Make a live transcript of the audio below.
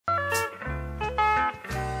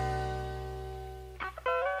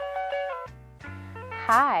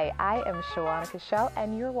Hi, I am Shoana Cachelle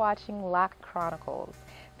and you're watching Loc Chronicles.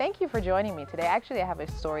 Thank you for joining me today. Actually, I have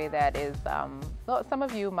a story that is, well, some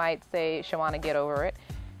of you might say, Shoana, get over it.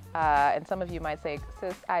 And some of you might say,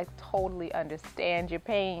 sis, I totally understand your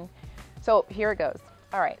pain. So here it goes.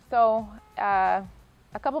 All right, so a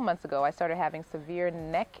couple months ago, I started having severe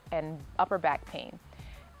neck and upper back pain.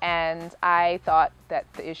 And I thought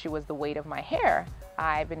that the issue was the weight of my hair.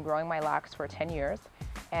 I've been growing my locks for 10 years.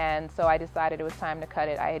 And so I decided it was time to cut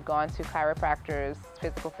it. I had gone to chiropractors,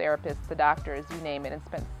 physical therapists, the doctors, you name it, and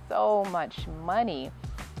spent so much money.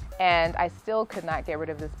 And I still could not get rid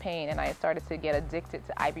of this pain. And I started to get addicted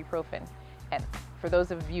to ibuprofen. And for those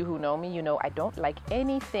of you who know me, you know I don't like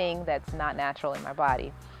anything that's not natural in my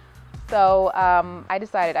body. So I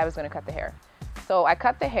decided I was going to cut the hair. So I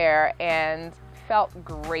cut the hair and felt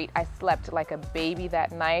great. I slept like a baby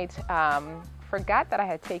that night. Forgot that I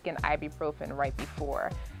had taken ibuprofen right before.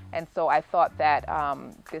 And so I thought that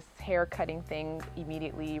this hair cutting thing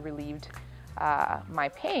immediately relieved my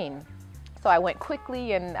pain. So I went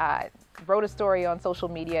quickly and wrote a story on social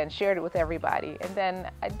media and shared it with everybody. And then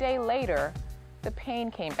a day later, the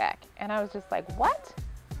pain came back. And I was just like, what?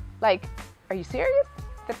 Like, are you serious?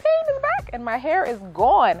 The pain is back and my hair is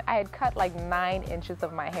gone. I had cut like 9 inches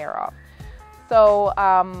of my hair off. So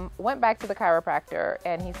went back to the chiropractor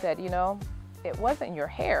and he said, you know, it wasn't your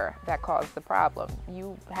hair that caused the problem.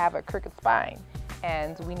 You have a crooked spine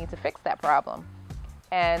and we need to fix that problem.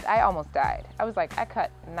 And I almost died. I was like, I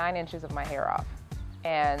cut 9 inches of my hair off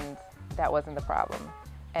and that wasn't the problem.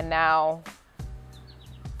 And now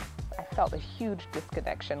I felt a huge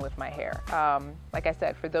disconnection with my hair. Like I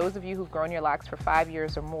said, for those of you who've grown your locks for 5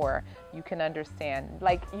 years or more, you can understand,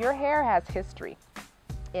 like, your hair has history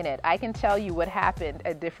in it. I can tell you what happened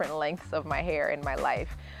at different lengths of my hair in my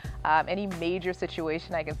life. Any major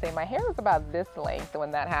situation, I can say my hair was about this length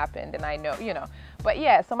when that happened, and I know, you know. But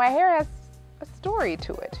yeah, so my hair has a story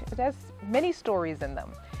to it. It has many stories in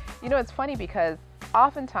them. You know, it's funny because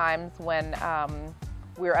oftentimes when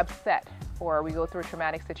we're upset or we go through a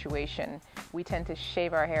traumatic situation, we tend to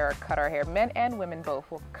shave our hair or cut our hair. Men and women both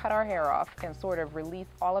will cut our hair off and sort of release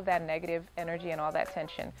all of that negative energy and all that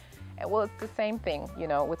tension. Well, it's the same thing, you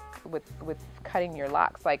know, with cutting your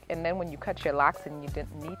locks. Like, and then when you cut your locks and you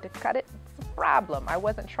didn't need to cut it, it's a problem. I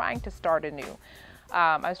wasn't trying to start anew.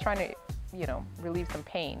 I was trying to, you know, relieve some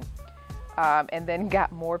pain. And then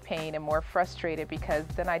got more pain and more frustrated because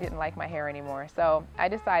then I didn't like my hair anymore. So I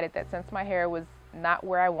decided that since my hair was not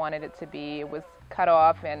where I wanted it to be, it was cut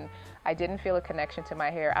off and I didn't feel a connection to my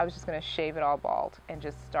hair, I was just going to shave it all bald and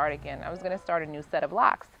just start again. I was going to start a new set of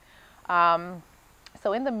locks.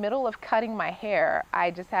 So in the middle of cutting my hair, I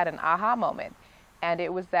just had an aha moment. And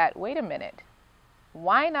it was that, wait a minute,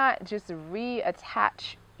 why not just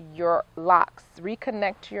reattach your locks,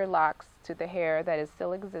 reconnect your locks to the hair that is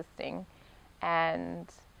still existing and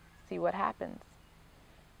see what happens.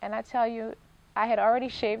 And I tell you, I had already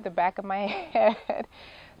shaved the back of my head.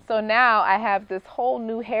 So now I have this whole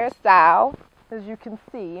new hairstyle. As you can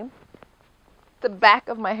see, the back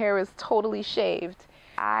of my hair is totally shaved.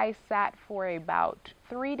 I sat for about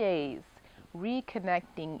 3 days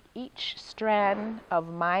reconnecting each strand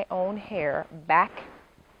of my own hair back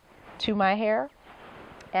to my hair,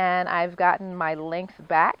 and I've gotten my length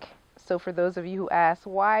back. So for those of you who ask,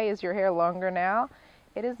 why is your hair longer now?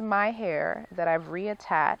 It is my hair that I've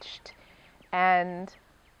reattached and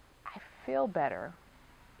I feel better.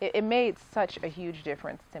 It made such a huge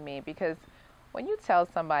difference to me because when you tell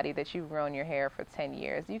somebody that you've grown your hair for 10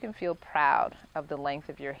 years, you can feel proud of the length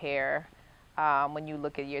of your hair when you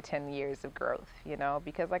look at your 10 years of growth, you know,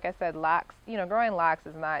 because like I said, locks, you know, growing locks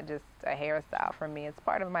is not just a hairstyle for me. It's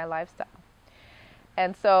part of my lifestyle.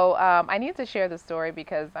 And so I need to share the story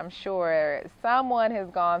because I'm sure someone has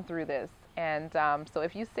gone through this. And so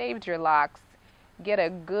if you saved your locks, get a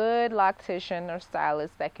good loctician or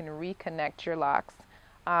stylist that can reconnect your locks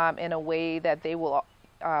in a way that they will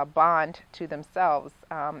bond to themselves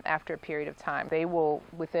after a period of time. They will,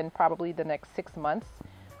 within probably the next 6 months,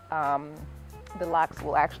 the locks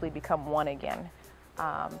will actually become one again.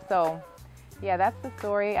 So yeah, that's the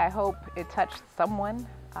story. I hope it touched someone.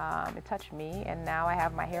 It touched me, and now I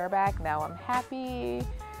have my hair back. Now I'm happy.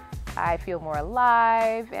 I feel more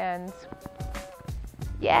alive, and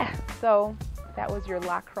yeah, so that was your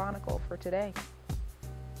Loc Chronicle for today.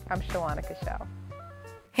 I'm Shoana Cachelle.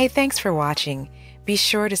 Hey, thanks for watching. Be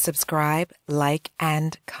sure to subscribe, like,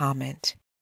 and comment.